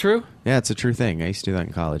 Is that true? Yeah, it's a true thing. I used to do that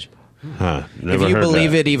in college. Huh? Never If you heard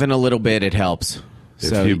believe that. it even a little bit, it helps.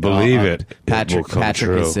 If you believe it Patrick, will come Patrick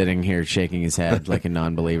true. is sitting here shaking his head like a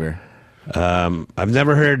non-believer. I've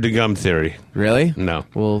never heard the gum theory. Really? No.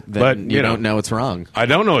 Well, then But, you you know. don't know it's wrong. I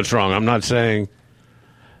don't know it's wrong. I'm not saying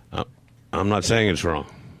it's wrong.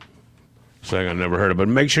 I'm saying I've never heard it. But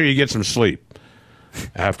make sure you get some sleep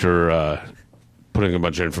after putting a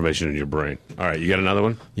bunch of information in your brain. All right, you got another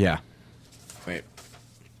one? Yeah. Wait.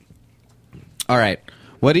 All right.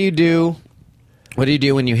 What do you do? What do you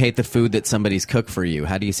do when you hate the food that somebody's cooked for you?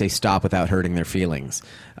 How do you say stop without hurting their feelings?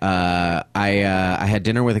 I had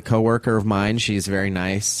dinner with a coworker of mine. She's a very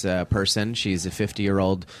nice person. She's a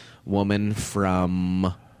 50-year-old woman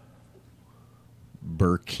from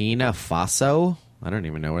Burkina Faso. I don't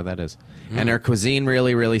even know where that is. And her cuisine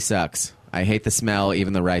really, really sucks. I hate the smell.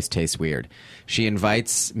 Even the rice tastes weird. She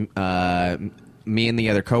invites me and the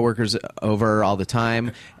other coworkers over all the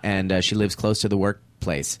time, and she lives close to the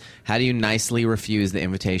workplace. How do you nicely refuse the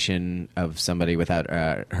invitation of somebody without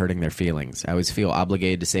hurting their feelings? I always feel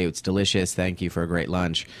obligated to say it's delicious, thank you for a great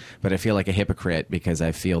lunch, but I feel like a hypocrite because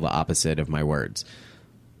I feel the opposite of my words.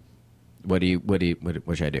 What should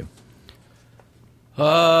I do?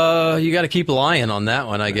 You got to keep lying on that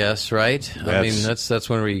one, I guess, right? I mean, that's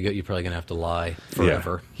one where you're probably going to have to lie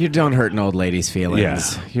forever. You don't hurt an old lady's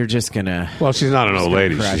feelings. Yeah. You're just gonna. Well, she's not an old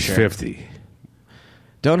lady. crush She's her. 50.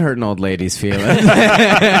 Don't hurt an old lady's feelings.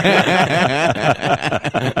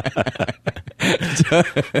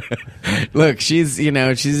 Look, she's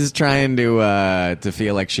just trying to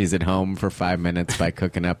feel like she's at home for 5 minutes by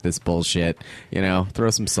cooking up this bullshit. Throw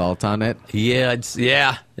some salt on it. Yeah,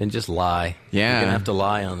 and just lie. Yeah. You're going to have to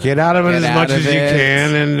lie on that. Get out of it Get as out much of as you it.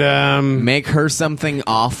 can, and Make her something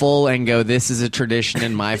awful and go, this is a tradition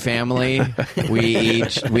in my family. We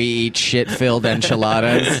eat shit-filled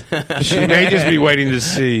enchiladas. she may just be waiting to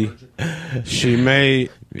see. She may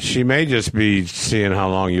just be seeing how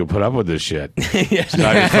long you'll put up with this shit. That's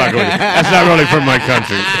not really from my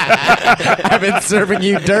country. I've been serving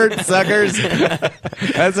you dirt, suckers.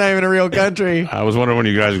 That's not even a real country. I was wondering when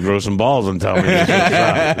you guys grow some balls and tell me this shit's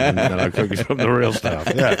out, and then I'll cook you some of the real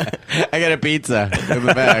stuff. Yeah. I got a pizza in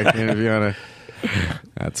the back. If you want to.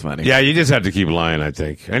 That's funny. Yeah, you just have to keep lying, I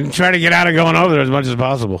think, and try to get out of going over there as much as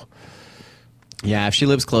possible. Yeah, if she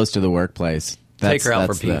lives close to the workplace, Take her out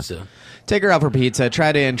for that's pizza. Take her out for pizza.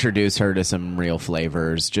 Try to introduce her to some real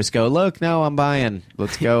flavors. Just go, look, no, I'm buying.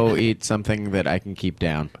 Let's go eat something that I can keep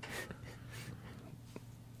down.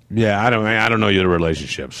 Yeah, I don't know your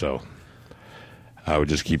relationship, so I would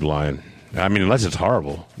just keep lying. I mean, unless it's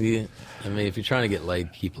horrible. Yeah. I mean, if you're trying to get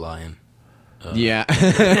laid, keep lying. Yeah.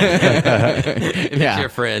 It's Yeah. your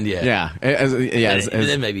friend, yeah. Yeah. And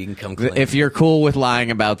then maybe you can come clean. If you're cool with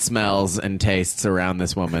lying about smells and tastes around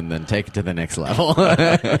this woman, then take it to the next level.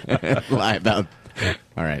 Lie about.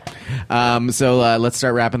 All right. So let's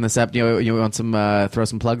start wrapping this up. You want some throw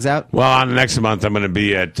some plugs out? Well, on next month, I'm going to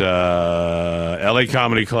be at LA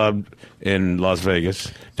Comedy Club in Las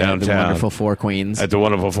Vegas, downtown. The wonderful Four Queens. At the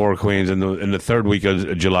wonderful Four Queens. In the third week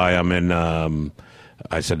of July, I'm in.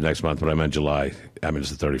 I said next month, but I meant July. I mean, it's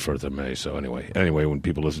the 31st of May. So anyway, when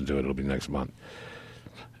people listen to it, it'll be next month.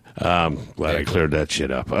 Glad I cleared that shit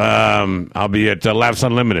up. I'll be at Laughs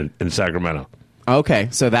Unlimited in Sacramento. Okay,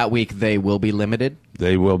 so that week they will be limited.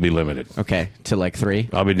 They will be limited. Okay, to like 3.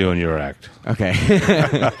 I'll be doing your act. Okay.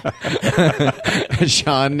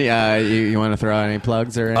 Sean, you want to throw out any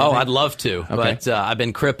plugs or anything? Oh, I'd love to, but I've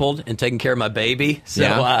been crippled and taking care of my baby. So,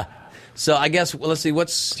 Yeah. So I guess let's see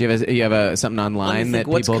what's. Do you have something online that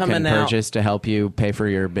What's people can coming out? purchase to help you pay for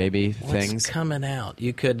your baby things? What's coming out?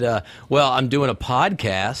 You could. I'm doing a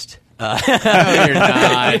podcast. No, you're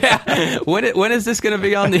not. Yeah. When is this going to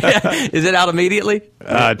be on? Is it out immediately?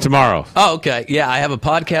 Tomorrow. Oh, okay. Yeah, I have a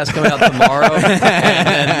podcast coming out tomorrow,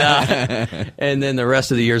 and then the rest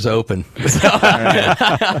of the year's open. So,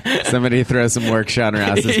 Somebody throw some work Sean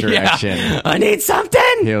Rouse's direction. yeah, I need something.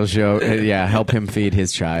 He'll help him feed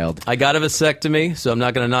his child. I got a vasectomy, so I'm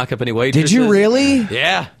not going to knock up any waitresses. Did you really?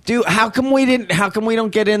 Yeah. Dude, how come we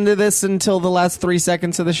don't get into this until the last 3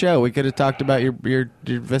 seconds of the show? We could have talked about your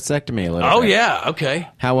vasectomy vasectomy a little Oh, bit. yeah. Okay.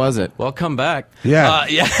 How was it? Well, come back. Yeah.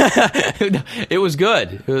 Yeah. It was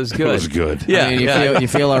good. It was good. It was good. Yeah. I mean, yeah. you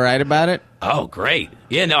feel all right about it? Oh, great.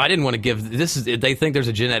 Yeah, no, I didn't want to give this. They think there's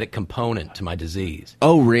a genetic component to my disease,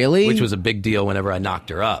 Oh, really? which was a big deal whenever I knocked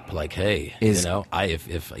her up. Like, hey, Is-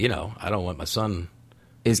 if I don't want my son.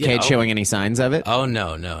 Is you Kate know. showing any signs of it? Oh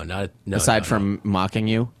no, Aside no. from mocking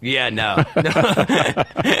you? Yeah, no.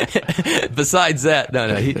 Besides that,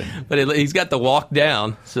 no. He's got the walk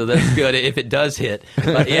down, so that's good if it does hit.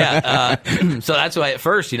 But yeah, so that's why at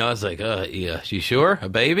first, I was like, yeah, you sure? A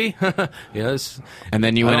baby? And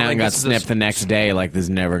then you I went don't out and think got this is snipped the next day like this is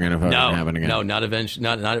never going to happen again. No, not eventually.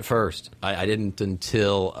 Not at first. I didn't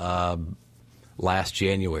until last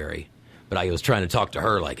January. But I was trying to talk to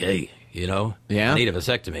her like, hey, Yeah? I need a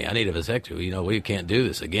vasectomy. We can't do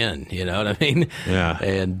this again. You know what I mean? Yeah.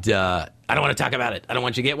 And I don't want to talk about it. I don't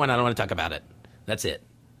want you to get one. I don't want to talk about it. That's it.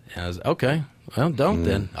 And I was okay. Well, don't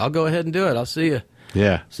then. I'll go ahead and do it. I'll see you.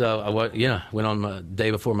 Yeah. So I went on my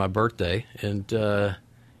day before my birthday and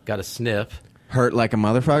got a snip. Hurt like a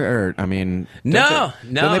motherfucker? Or, I mean... No.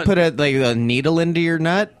 Don't they put a needle into your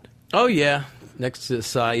nut? Oh yeah, next to the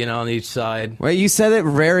side, on each side. Well, you said it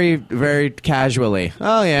very, very casually.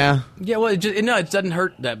 Oh, yeah. Yeah, well, it doesn't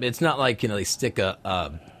hurt that. It's not like they stick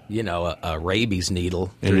a rabies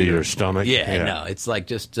needle Into your stomach. Yeah, no, it's like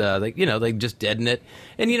just they just deaden it,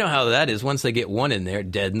 and you know how that is. Once they get one in there,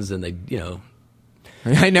 it deadens, and they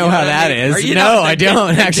I know how what I that mean? is. Or, you No, know, I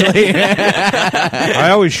don't, actually. I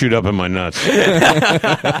always shoot up in my nuts.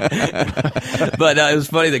 But it was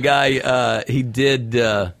funny. The guy he did,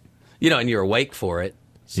 and you're awake for it.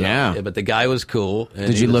 So, Yeah. But the guy was cool. And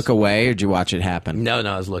Did he you was- look away or did you watch it happen? No,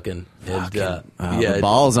 I was looking. And, The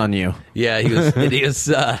balls on you. Yeah, he was. He was.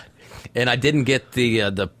 And I didn't get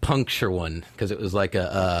the puncture one because it was like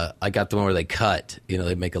I got the one where they cut.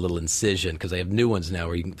 They make a little incision because they have new ones now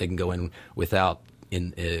where they can go in without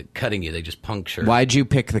cutting you. They just puncture. Why'd you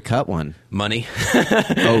pick the cut one? Money.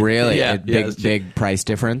 Oh, really? Yeah, Big price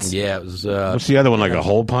difference? Yeah, it was. What's the other one, like a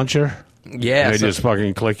hole puncher? Yeah, They so- just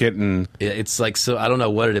fucking click it and... It's like, so I don't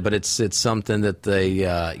know what it is, but it's something that they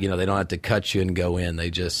they don't have to cut you and go in. They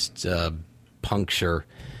just puncture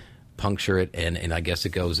it, and I guess it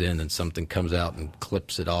goes in and something comes out and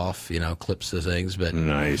clips it off, clips the things. But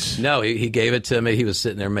Nice. no, he gave it to me. He was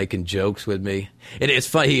sitting there making jokes with me. And it's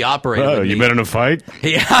funny. He operated. Oh, with you me. been in a fight?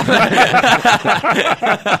 He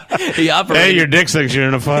operated. Hey, your dick thinks you're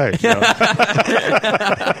in a fight.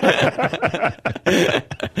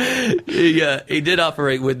 He did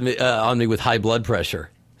operate with me on me with high blood pressure.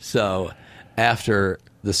 So after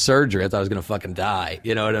the surgery, I thought I was going to fucking die.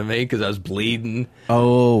 You know what I mean? Because I was bleeding.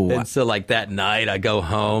 Oh. And so, like, that night, I go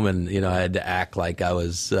home and, I had to act like I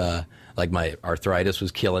was, like my arthritis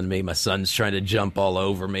was killing me. My son's trying to jump all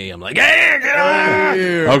over me. I'm like, hey, get over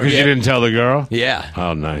here. Oh, because you didn't tell the girl? Yeah.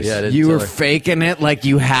 Oh, nice. Yeah, I didn't You tell were her. faking it like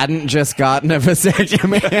you hadn't just gotten a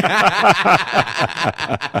vasectomy.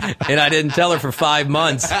 And I didn't tell her for 5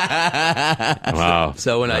 months. Wow.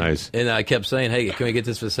 So when Nice. I kept saying, hey, can we get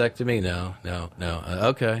this vasectomy? No.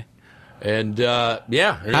 Okay. And,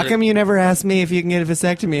 yeah. How come you never asked me if you can get a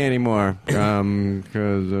vasectomy anymore?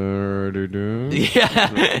 Because I already do.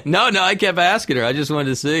 Yeah. No, I kept asking her. I just wanted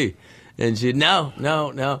to see. And she, no.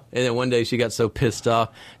 And then one day she got so pissed off.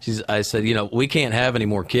 I said, we can't have any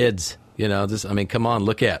more kids. Come on,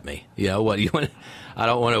 look at me. What do you want? I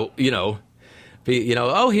don't want to, be,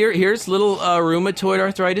 here's little rheumatoid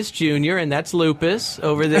arthritis junior, and that's lupus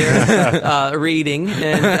over there reading.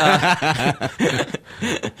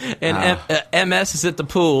 And MS is at the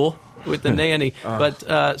pool with the nanny. But,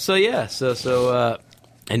 and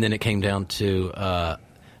then it came down to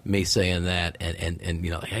me saying that, and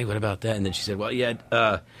like, hey, what about that? And then she said, well, yeah,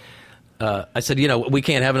 I said, we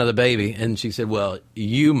can't have another baby. And she said, well,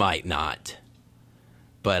 you might not,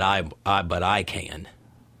 but I can.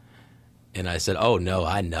 And I said, oh, no,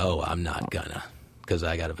 I know I'm not gonna, because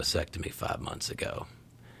I got a vasectomy 5 months ago.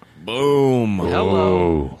 Boom.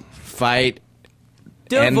 Hello. Fight.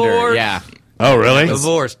 Divorce. Ender. Yeah. Oh, really?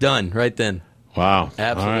 Divorce. Done. Right then. Wow.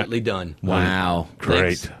 Absolutely All done. Wow.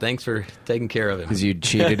 Great. Thanks for taking care of him. Because you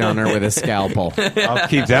cheated on her with a scalpel. right. I'll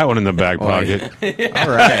keep that one in the back pocket. All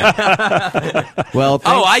right. Well,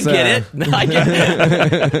 thanks, Oh, I get it. I get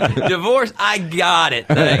it. Divorce. I got it.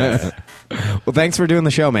 Thanks. Well, thanks for doing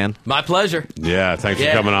the show, man. My pleasure. Yeah, thanks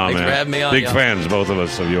Yeah, for coming on, thanks man. for having me on, Big y'all. fans, both of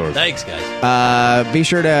us, of yours. Thanks, guys. Be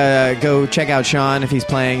sure to go check out Sean if he's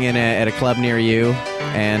playing at a club near you.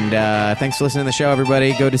 And thanks for listening to the show,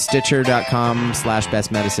 everybody. Go to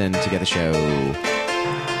Stitcher.com/bestmedicine to get the show. iTunes.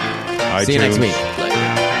 See you next week.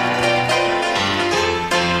 Later.